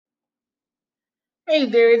Hey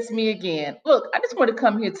there, it's me again. Look, I just want to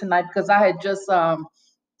come here tonight because I had just I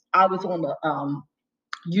was on the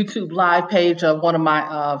YouTube live page of one of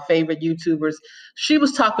my favorite YouTubers. She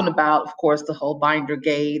was talking about, of course, the whole Binder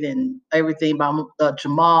Gate and everything about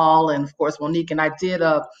Jamal and of course Monique. And I did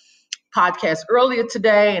a podcast earlier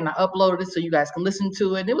today, and I uploaded it so you guys can listen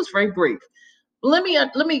to it. It was very brief. Let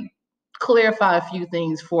me clarify a few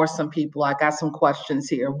things for some people. I got some questions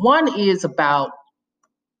here. One is about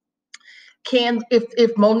can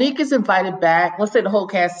if Monique is invited back, let's say the whole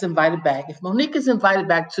cast is invited back. If Monique is invited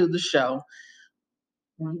back to the show,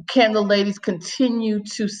 can the ladies continue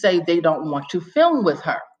to say they don't want to film with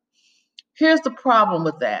her? Here's the problem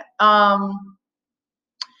with that. The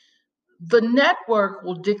network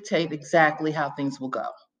will dictate exactly how things will go.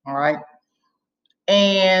 All right.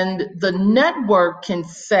 And the network can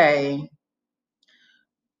say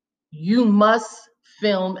you must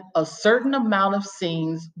film a certain amount of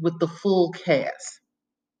scenes with the full cast.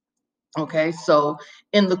 Okay, so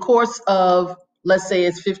in the course of, let's say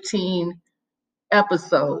it's 15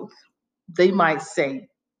 episodes, they might say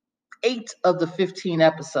 8 of the 15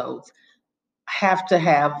 episodes have to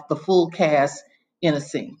have the full cast in a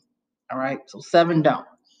scene. All right, so 7 don't.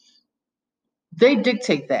 They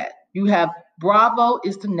dictate that. You have Bravo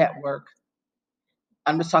is the network.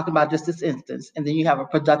 I'm just talking about just this instance. And then you have a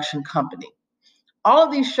production company. All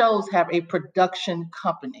of these shows have a production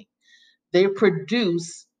company. They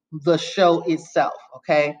produce the show itself,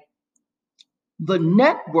 okay? The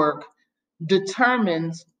network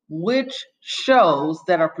determines which shows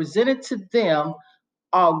that are presented to them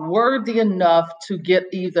are worthy enough to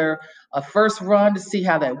get either a first run to see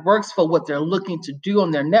how that works for what they're looking to do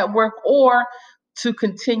on their network, or to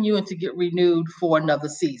continue and to get renewed for another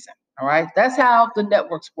season. All right, that's how the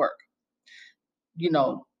networks work. You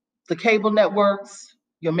know, the cable networks,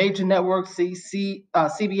 your major networks, CBS,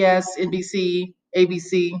 NBC,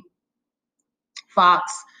 ABC, Fox,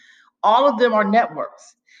 all of them are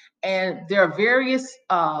networks. And there are various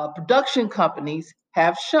production companies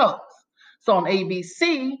have shows. So on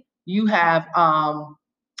ABC, you have I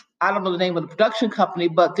don't know the name of the production company,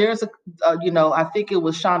 but there's I think it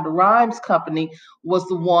was Shonda Rhimes' company was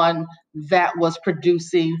the one that was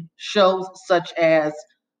producing shows such as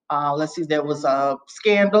let's see, there was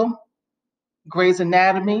Scandal, Grey's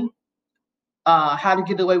Anatomy, How to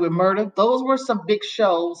Get Away with Murder. Those were some big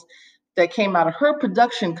shows that came out of her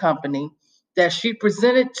production company that she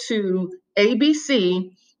presented to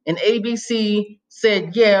ABC, and ABC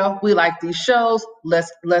said, "Yeah, we like these shows.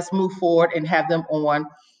 Let's move forward and have them on,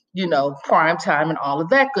 prime time and all of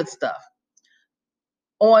that good stuff."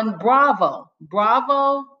 On Bravo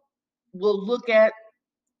will look at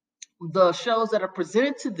the shows that are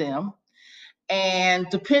presented to them, and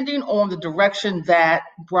depending on the direction that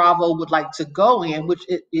Bravo would like to go in, which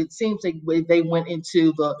it seems like they went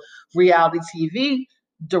into the reality TV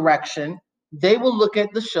direction, they will look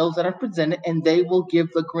at the shows that are presented and they will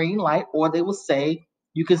give the green light, or they will say,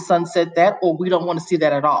 you can sunset that, or we don't want to see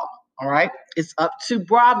that at all. All right. It's up to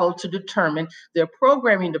Bravo to determine, their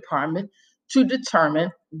programming department to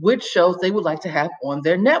determine which shows they would like to have on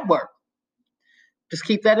their network. Just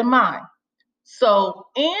keep that in mind. So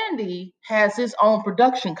Andy has his own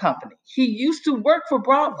production company. He used to work for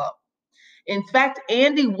Bravo. In fact,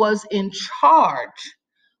 Andy was in charge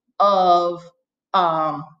of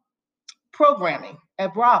programming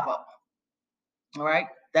at Bravo. All right,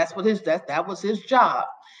 that was his job.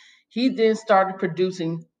 He then started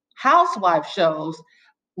producing housewife shows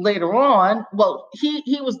later on. Well,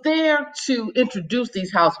 he was there to introduce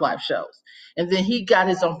these housewife shows. And then he got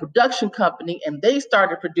his own production company and they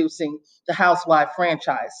started producing the Housewife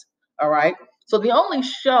franchise. All right. So the only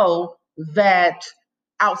show that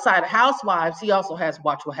outside of Housewives, he also has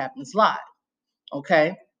Watch What Happens Live.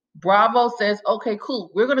 Okay. Bravo says, okay,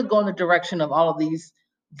 cool. We're going to go in the direction of all of these.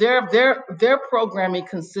 Their programming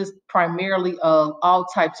consists primarily of all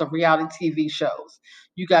types of reality TV shows.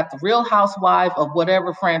 You got the Real Housewife of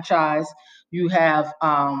whatever franchise. You have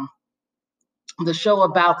the show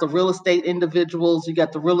about the real estate individuals. You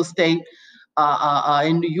got the real estate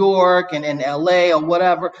in New York and in LA or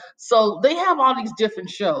whatever. So they have all these different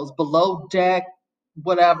shows. Below Deck,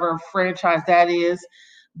 whatever franchise that is.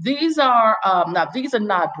 These are not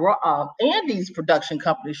Andy's production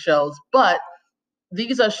company shows, but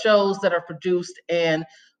these are shows that are produced and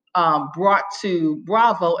brought to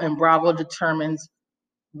Bravo, and Bravo determines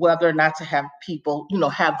whether or not to have people,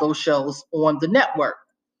 have those shows on the network.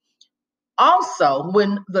 Also,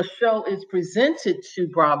 when the show is presented to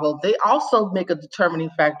Bravo, they also make a determining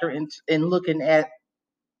factor in looking at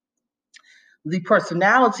the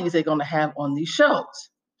personalities they're going to have on these shows.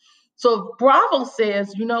 So if Bravo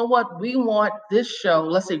says, you know what, we want this show,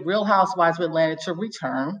 let's say Real Housewives of Atlanta, to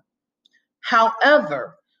return.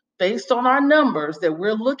 However, based on our numbers that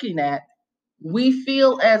we're looking at, we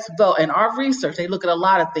feel as though, in our research, they look at a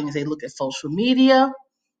lot of things. They look at social media.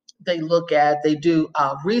 They do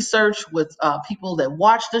research with people that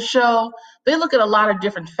watch the show. They look at a lot of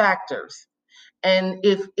different factors. And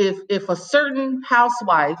if a certain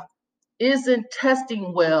housewife isn't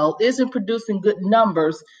testing well, isn't producing good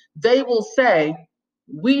numbers, they will say,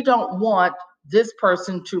 we don't want this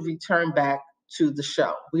person to return back to the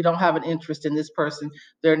show. We don't have an interest in this person.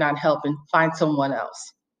 They're not helping. Find someone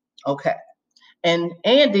else. Okay. And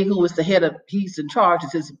Andy, who is the head of, he's in charge,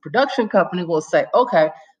 is his production company, will say, okay,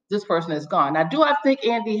 this person is gone. Now, do I think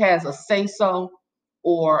Andy has a say-so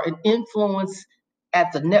or an influence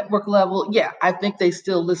at the network level? Yeah, I think they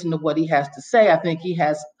still listen to what he has to say. I think he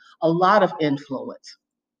has a lot of influence.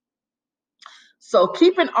 So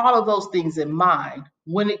keeping all of those things in mind,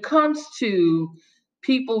 when it comes to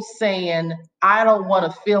people saying, I don't want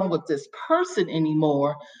to film with this person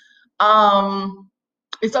anymore,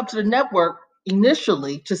 it's up to the network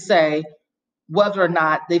initially to say whether or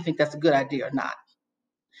not they think that's a good idea or not.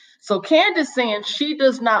 So Candace saying she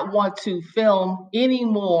does not want to film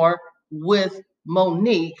anymore with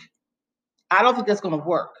Monique, I don't think that's going to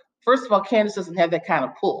work. First of all, Candace doesn't have that kind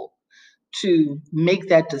of pull to make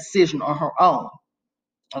that decision on her own.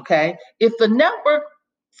 Okay. If the network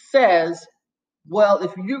says, well,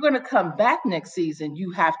 if you're going to come back next season,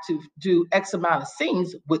 you have to do X amount of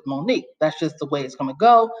scenes with Monique. That's just the way it's going to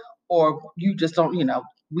go. Or you just don't,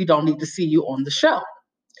 we don't need to see you on the show.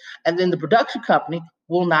 And then the production company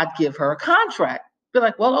will not give her a contract. Be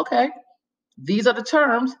like, well, okay, these are the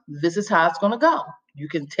terms. This is how it's going to go. You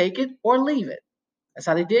can take it or leave it. That's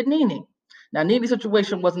how they did Nene. Now, Nene's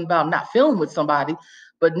situation wasn't about not filming with somebody,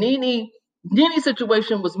 but Nene's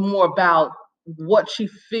situation was more about what she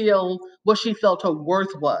felt her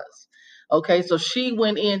worth was. Okay, so she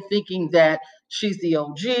went in thinking that she's the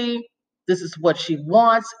OG. This is what she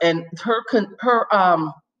wants, and her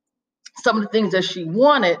some of the things that she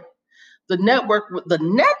wanted, the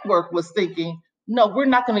network was thinking, no, we're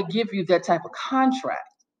not going to give you that type of contract.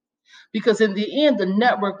 Because in the end, the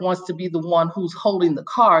network wants to be the one who's holding the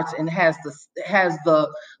cards and has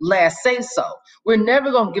the last say so. We're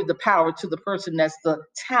never going to give the power to the person that's the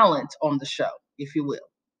talent on the show, if you will.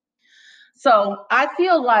 So I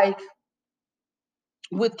feel like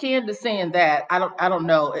with Candace saying that, I don't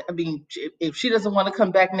know. I mean, if she doesn't want to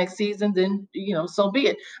come back next season, then so be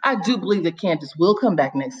it. I do believe that Candace will come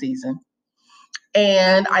back next season.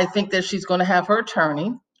 And I think that she's going to have her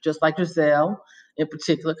attorney, just like Gizelle in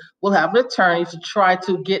particular, will have an attorney to try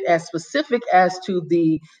to get as specific as to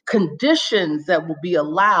the conditions that will be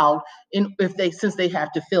allowed since they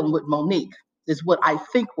have to film with Monique, is what I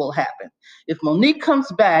think will happen. If Monique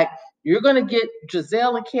comes back, you're going to get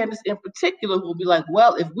Gizelle and Candace in particular will be like,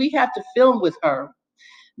 well, if we have to film with her,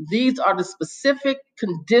 these are the specific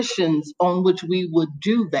conditions on which we would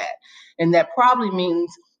do that. And that probably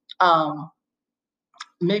means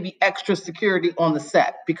maybe extra security on the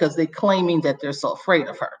set because they're claiming that they're so afraid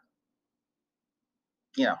of her.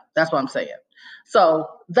 That's what I'm saying. So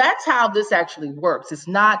that's how this actually works. It's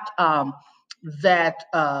not that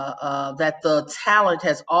the talent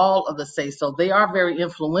has all of the say so. They are very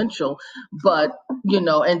influential, but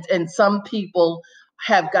and some people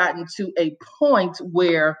have gotten to a point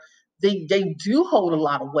where they do hold a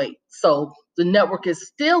lot of weight. So the network is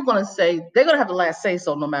still going to say they're going to have the last say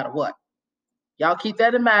so no matter what. Y'all keep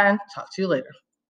that in mind. Talk to you later.